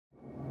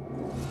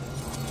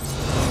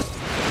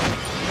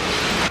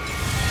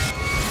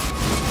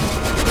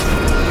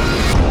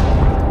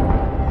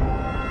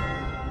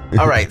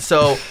All right,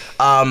 so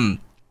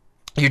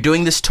you're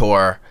doing this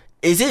tour.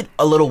 Is it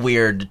a little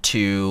weird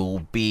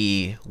to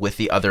be with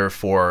the other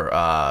four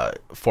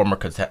former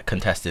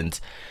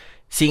contestants,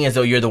 seeing as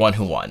though you're the one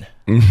who won?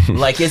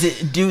 Like, is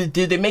it do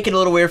they make it a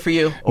little weird for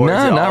you, or no,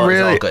 is it not really. is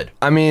it all good?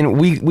 I mean,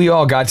 we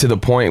all got to the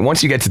point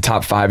once you get to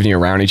top 5 and you're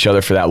around each other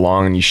for that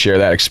long and you share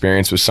that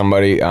experience with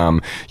somebody.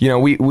 You know,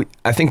 we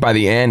I think by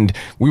the end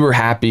we were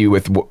happy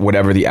with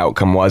whatever the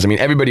outcome was. I mean,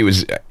 everybody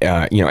was,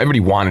 you know,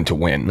 everybody wanted to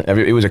win.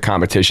 It was a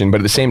competition,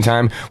 but at the same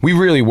time, we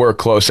really were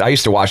close. I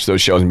used to watch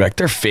those shows and be like,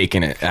 they're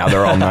faking it.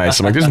 They're all nice.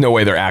 I'm like, there's no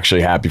way they're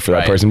actually happy for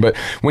that person. But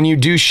when you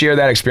do share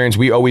that experience,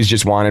 we always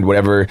just wanted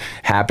whatever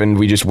happened.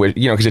 We just,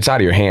 you know, because it's out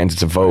of your hands.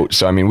 It's a vote.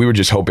 So I mean, we were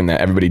just hoping that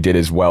everybody did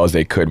as well as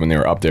they could when they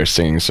were up there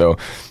singing. So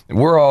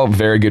we're all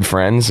very good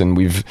friends, and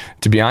we've,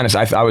 to be honest,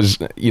 I was,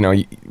 you know,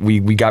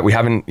 we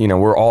haven't, you know,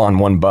 we're all on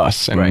one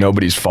bus and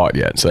nobody's fought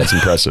yet. So that's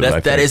impressive.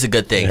 That is a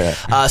good thing.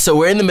 Yeah. So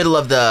we're in the middle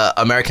of the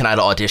American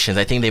Idol auditions.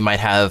 I think they might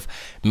have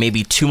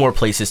maybe 2 more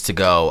places to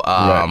go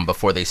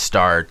before they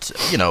start,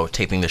 you know,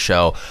 taping the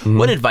show.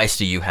 What advice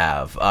do you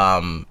have?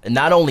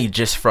 Not only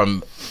just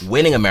from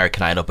winning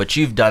American Idol, but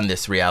you've done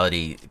this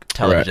reality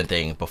television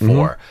thing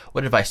before.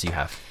 What advice do you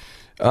have?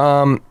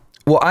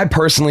 Well, I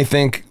personally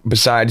think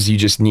besides you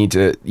just need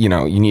to, you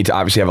know, you need to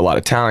obviously have a lot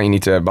of talent. You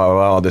need to blah, blah,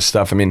 blah, all this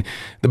stuff. I mean,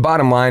 the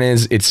bottom line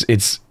is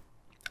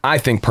I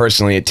think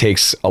personally it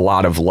takes a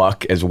lot of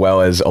luck as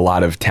well as a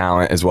lot of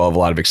talent as well as a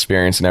lot of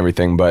experience and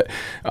everything. But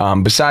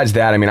besides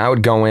that, I mean, I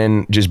would go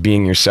in just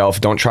being yourself.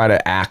 Don't try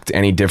to act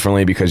any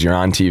differently because you're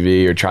on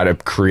TV or try to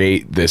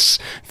create this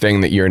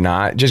thing that you're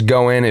not. Just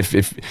go in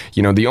if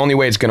you know, the only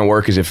way it's going to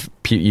work is if,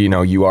 you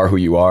know, you are who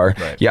you are.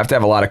 You have to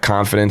have a lot of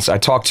confidence. I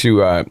talked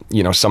to,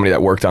 you know, somebody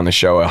that worked on the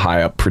show, a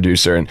high up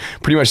producer, and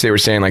pretty much they were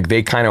saying like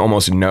they kind of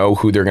almost know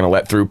who they're going to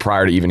let through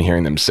prior to even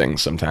hearing them sing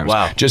sometimes.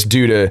 Just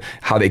due to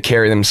how they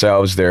carry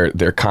themselves,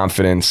 their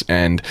confidence.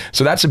 And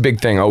so that's a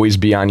big thing. Always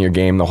be on your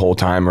game the whole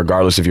time,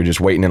 regardless if you're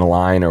just waiting in a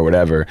line or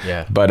whatever.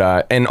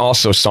 But and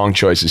also song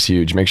choice is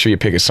huge. Make sure you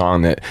pick a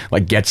song that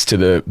like gets to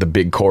the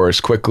big chorus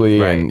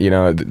quickly. And you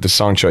know, the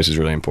song choice is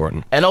really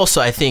important. And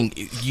also I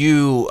think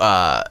you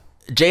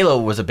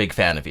J-Lo was a big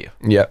fan of you.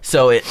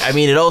 So I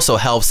mean, it also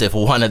helps if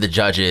one of the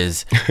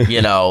judges,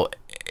 you know,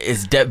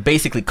 is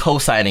basically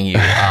co-signing you.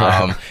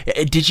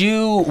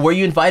 Were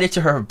you invited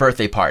to her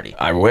birthday party?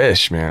 I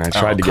wish, man. I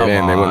tried to get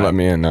in. They wouldn't let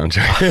me in. No, I'm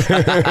joking.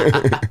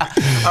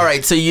 All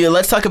right, so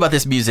let's talk about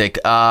this music.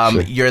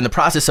 You're in the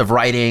process of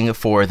writing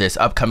for this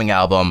upcoming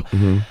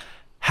album.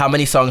 How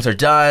many songs are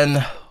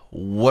done?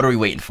 What are we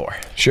waiting for?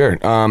 Sure.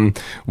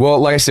 Well,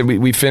 like I said,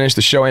 we finished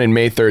the show ended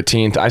May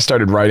 13th. I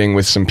started writing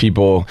with some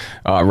people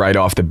right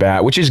off the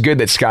bat, which is good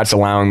that Scott's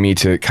allowing me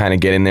to kind of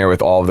get in there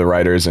with all of the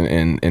writers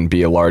and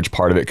be a large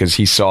part of it, because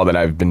he saw that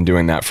I've been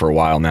doing that for a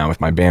while now with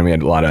my band. We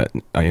had a lot of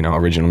you know,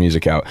 original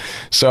music out.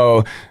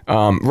 So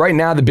right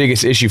now the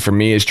biggest issue for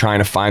me is trying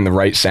to find the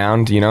right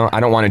sound. You know, I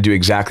don't want to do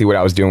exactly what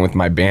I was doing with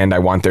my band. I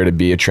want there to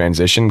be a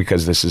transition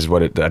because this is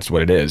that's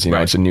what it is. You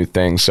know, it's a new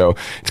thing. So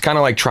it's kind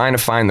of like trying to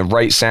find the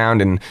right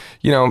sound. And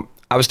you know,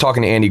 I was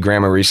talking to Andy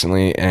Grammer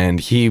recently,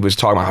 and he was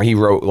talking about how he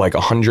wrote like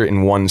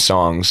 101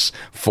 songs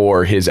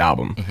for his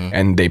album,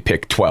 and they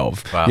picked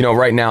 12. You know,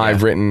 right now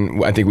I've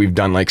written, I think we've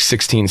done like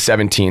 16,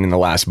 17 in the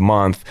last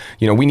month.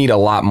 You know, we need a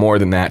lot more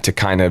than that to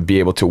kind of be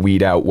able to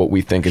weed out what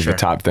we think is the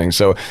top thing.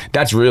 So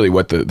that's really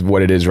what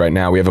it is right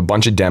now. We have a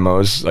bunch of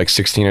demos, like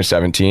 16 or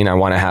 17. I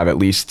want to have at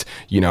least,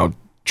 you know,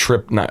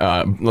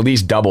 at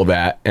least double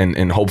that,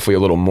 and hopefully a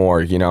little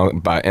more, you know,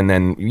 and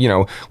then, you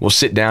know, we'll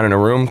sit down in a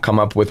room, come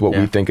up with what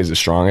we think is the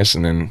strongest,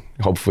 and then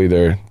hopefully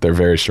they're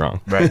very strong.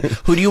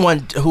 Who do you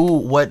want,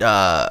 what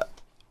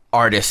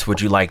artists would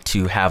you like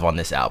to have on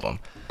this album?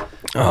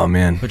 Oh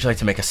man, who'd you like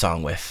to make a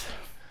song with?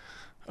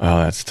 Oh,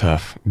 that's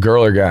tough.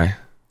 Girl or guy?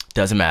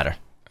 Doesn't matter.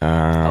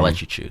 I'll let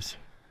you choose.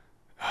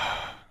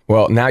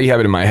 Well, now you have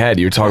it in my head.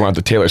 You're talking about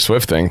the Taylor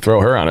Swift thing. Throw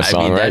her on a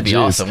song, right? That'd be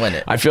awesome, wouldn't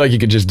it? I feel like you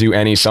could just do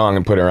any song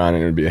and put her on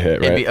and it would be a hit,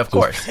 right? Of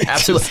course.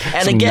 Absolutely.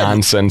 And some again,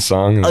 nonsense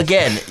song.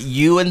 Again,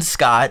 you and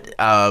Scott,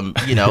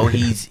 you know,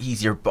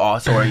 he's your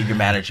boss, or your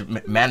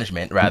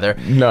management, rather.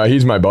 No,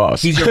 he's my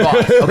boss. He's your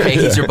boss. Okay,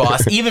 he's your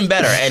boss. Even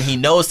better. And he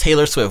knows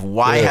Taylor Swift.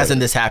 Why hasn't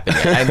this happened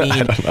yet?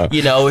 I mean,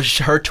 you know,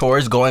 her tour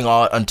is going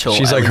on until...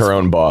 She's like her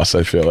own boss,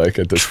 I feel like,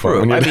 at this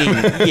point. I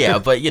mean, yeah,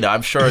 but, you know,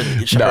 I'm sure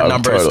her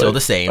number is still the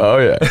same. Oh,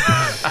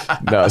 yeah.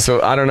 No,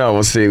 so I don't know.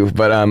 We'll see.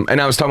 But and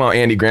I was talking about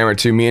Andy Grammer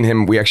too. Me and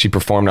him, we actually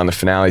performed on the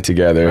finale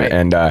together,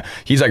 and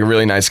he's like a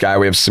really nice guy.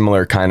 We have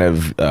similar kind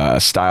of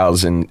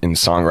styles in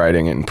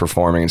songwriting and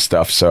performing and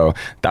stuff. So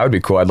that would be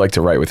cool. I'd like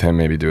to write with him,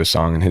 maybe do a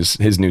song. And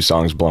his new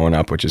song's blowing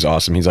up, which is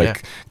awesome. He's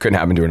like, couldn't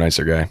happen to a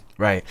nicer guy.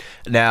 Right.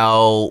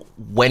 Now,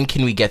 when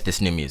can we get this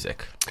new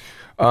music?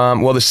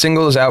 Well, the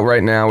single is out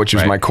right now, which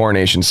is my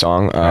coronation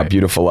song,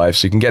 Beautiful Life.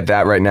 So you can get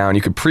that right now, and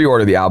you could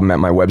pre-order the album at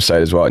my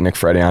website as well at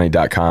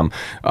nickfradiani.com.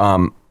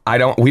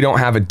 We don't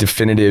have a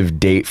definitive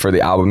date for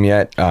the album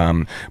yet,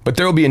 but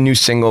there will be a new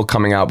single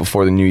coming out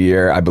before the new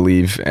year, I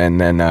believe, and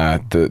then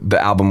the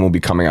album will be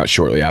coming out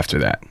shortly after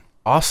that.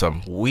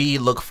 Awesome. We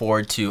look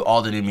forward to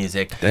all the new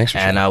music. Thanks,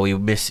 and we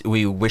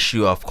wish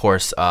you, of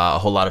course, a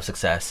whole lot of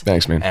success.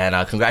 Thanks, man.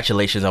 And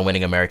congratulations on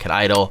winning American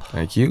Idol.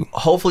 Thank you.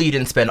 Hopefully you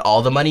didn't spend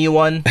all the money you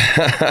won,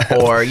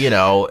 or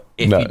if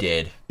you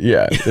did.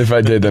 Yeah, if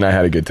I did, then I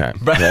had a good time.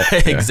 Right,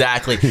 yeah.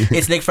 Exactly.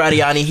 It's Nick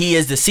Fradiani. He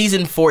is the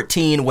season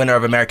 14 winner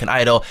of American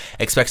Idol.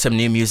 Expect some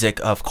new music,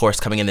 of course,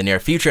 coming in the near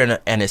future.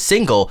 And his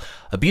single,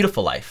 A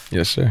Beautiful Life,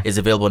 yes, sir, is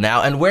available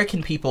now. And where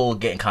can people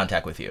get in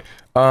contact with you?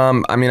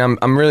 I mean,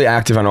 I'm really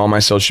active on all my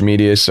social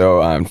media, so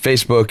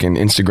Facebook and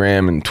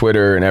Instagram and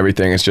Twitter and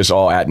everything. It's just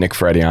all at Nick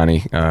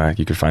Fradiani.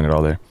 You can find it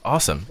all there.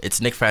 Awesome.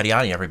 It's Nick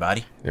Fradiani,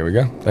 everybody. There we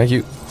go. Thank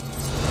you.